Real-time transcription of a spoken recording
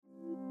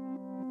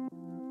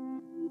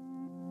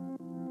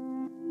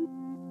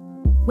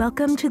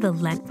Welcome to the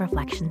Lent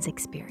Reflections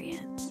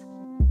experience.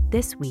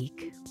 This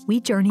week, we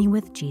journey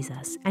with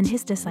Jesus and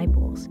his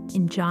disciples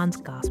in John's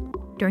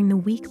Gospel during the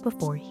week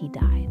before he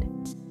died.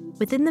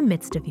 Within the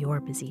midst of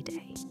your busy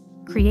day,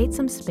 create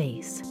some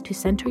space to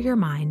center your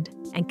mind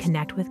and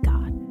connect with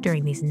God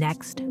during these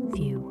next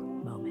few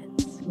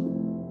moments.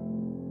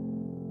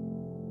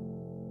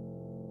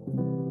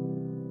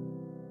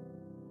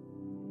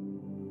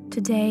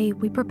 Today,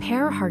 we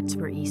prepare our hearts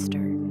for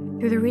Easter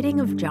through the reading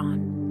of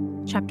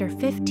John, chapter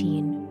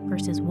 15,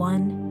 verses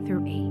 1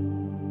 through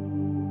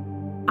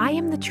 8. I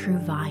am the true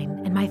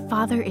vine, and my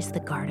Father is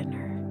the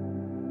gardener.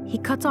 He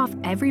cuts off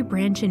every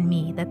branch in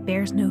me that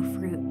bears no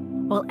fruit,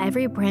 while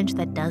every branch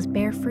that does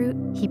bear fruit,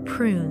 he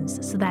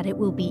prunes so that it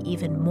will be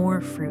even more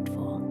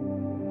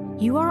fruitful.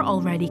 You are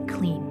already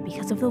clean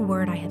because of the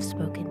word I have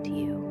spoken to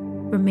you.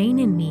 Remain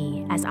in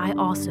me as I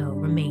also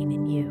remain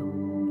in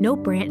you. No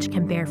branch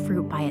can bear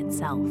fruit by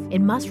itself.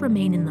 It must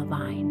remain in the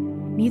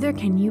vine. Neither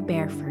can you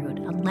bear fruit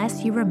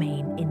unless you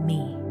remain in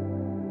me.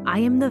 I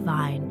am the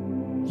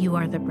vine, you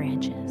are the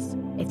branches.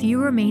 If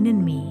you remain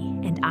in me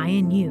and I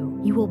in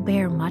you, you will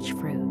bear much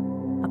fruit.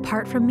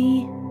 Apart from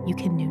me, you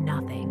can do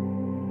nothing.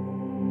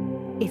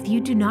 If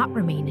you do not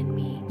remain in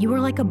me, you are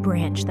like a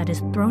branch that is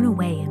thrown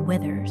away and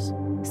withers.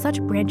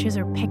 Such branches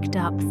are picked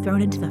up,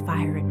 thrown into the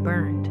fire, and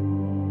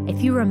burned.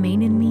 If you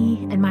remain in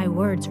me and my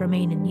words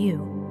remain in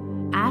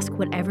you, ask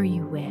whatever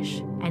you wish,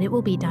 and it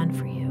will be done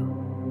for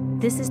you.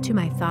 This is to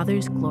my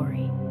Father's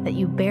glory, that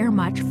you bear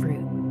much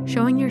fruit,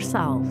 showing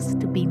yourselves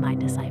to be my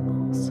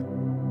disciples.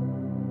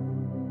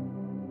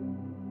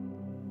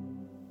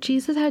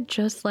 Jesus had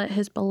just let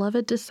his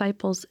beloved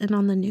disciples in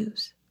on the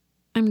news.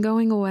 I'm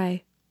going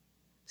away.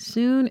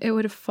 Soon it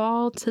would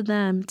fall to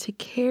them to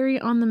carry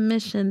on the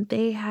mission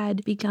they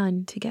had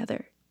begun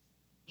together.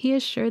 He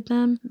assured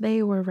them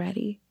they were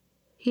ready.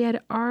 He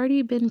had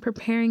already been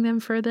preparing them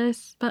for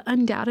this, but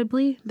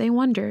undoubtedly they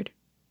wondered,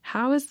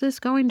 how is this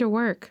going to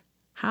work?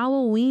 How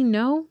will we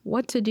know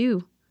what to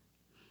do?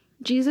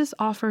 Jesus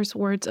offers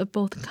words of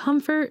both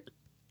comfort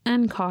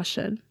and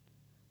caution.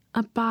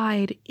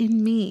 Abide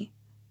in me.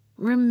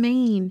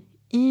 Remain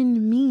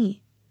in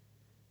me.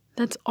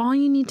 That's all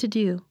you need to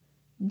do.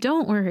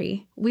 Don't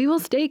worry. We will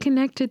stay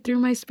connected through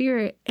my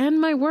spirit and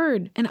my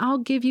word, and I'll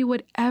give you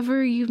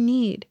whatever you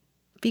need.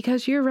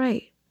 Because you're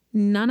right.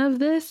 None of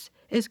this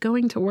is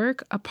going to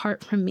work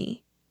apart from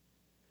me.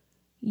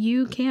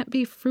 You can't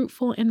be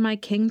fruitful in my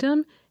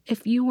kingdom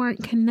if you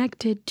aren't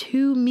connected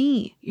to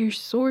me, your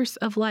source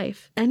of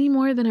life, any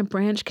more than a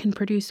branch can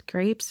produce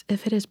grapes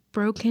if it is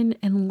broken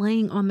and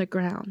laying on the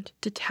ground,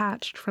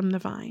 detached from the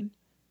vine.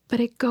 But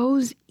it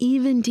goes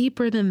even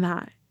deeper than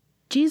that.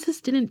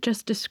 Jesus didn't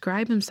just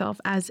describe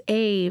himself as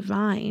a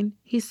vine.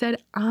 He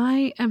said,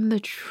 I am the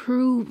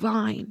true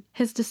vine.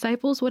 His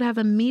disciples would have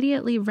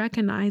immediately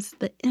recognized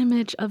the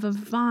image of a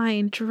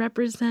vine to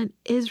represent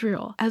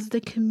Israel as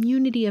the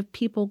community of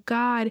people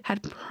God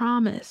had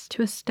promised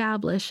to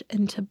establish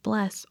and to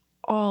bless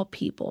all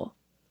people.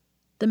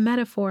 The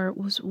metaphor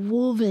was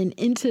woven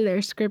into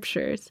their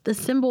scriptures. The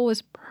symbol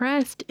was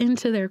pressed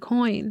into their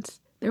coins.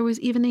 There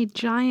was even a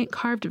giant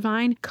carved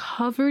vine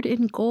covered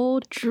in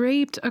gold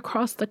draped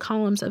across the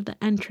columns of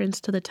the entrance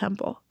to the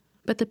temple.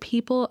 But the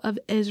people of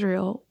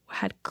Israel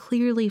had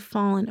clearly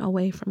fallen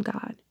away from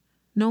God,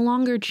 no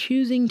longer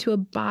choosing to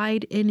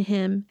abide in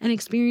him and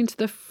experience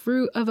the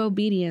fruit of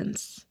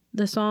obedience.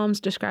 The Psalms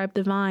describe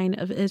the vine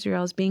of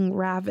Israel as being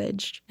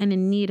ravaged and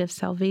in need of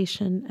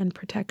salvation and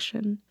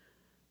protection.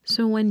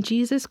 So when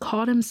Jesus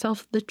called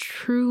himself the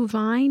true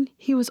vine,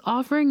 he was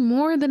offering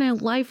more than a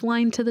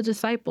lifeline to the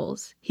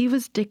disciples. He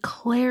was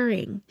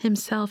declaring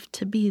himself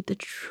to be the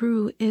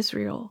true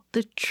Israel,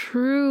 the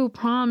true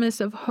promise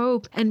of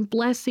hope and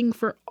blessing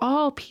for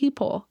all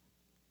people.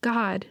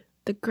 God,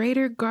 the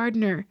greater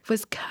gardener,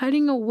 was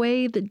cutting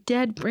away the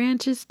dead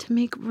branches to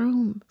make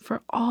room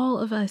for all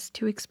of us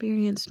to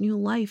experience new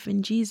life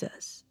in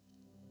Jesus.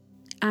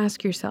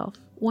 Ask yourself,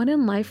 what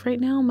in life right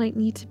now might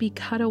need to be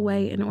cut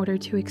away in order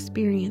to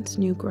experience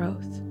new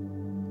growth?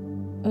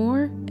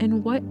 Or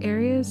in what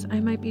areas I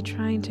might be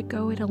trying to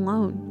go it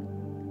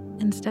alone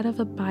instead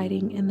of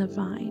abiding in the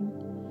vine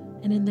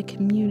and in the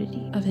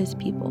community of his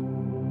people?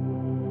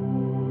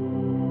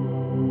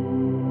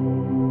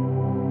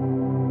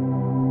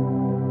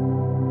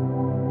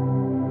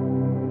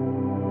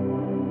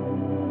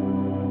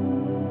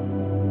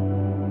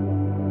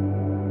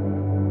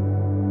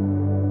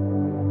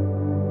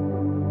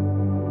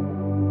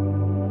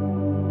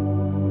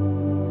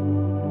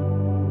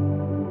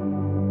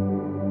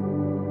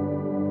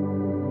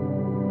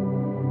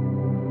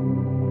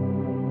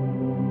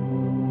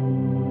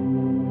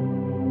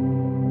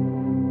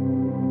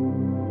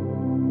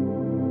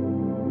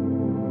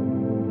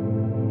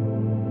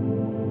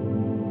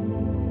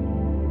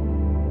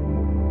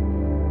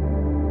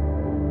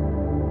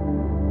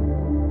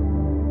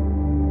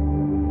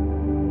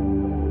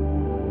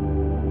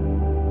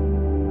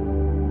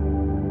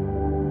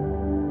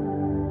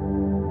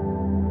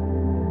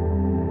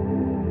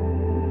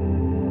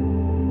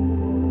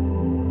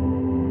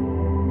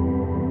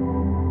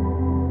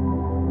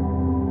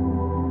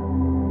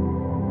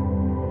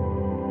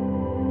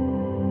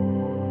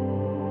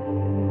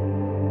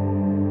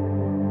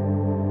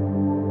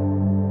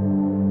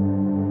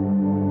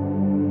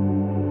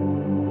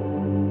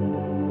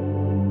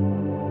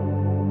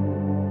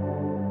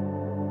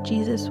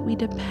 Jesus, we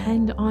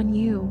depend on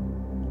you,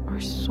 our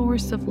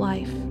source of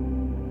life.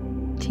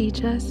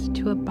 Teach us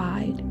to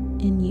abide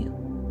in you.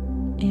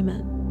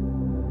 Amen.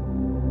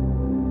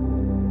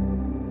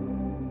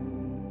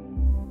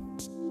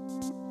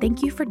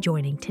 Thank you for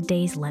joining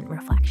today's Lent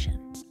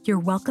reflection. You're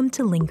welcome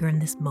to linger in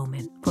this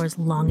moment for as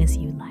long as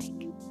you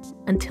like.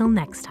 Until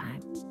next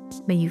time,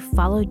 may you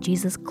follow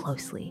Jesus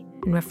closely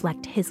and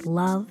reflect his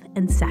love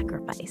and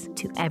sacrifice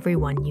to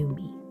everyone you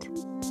meet.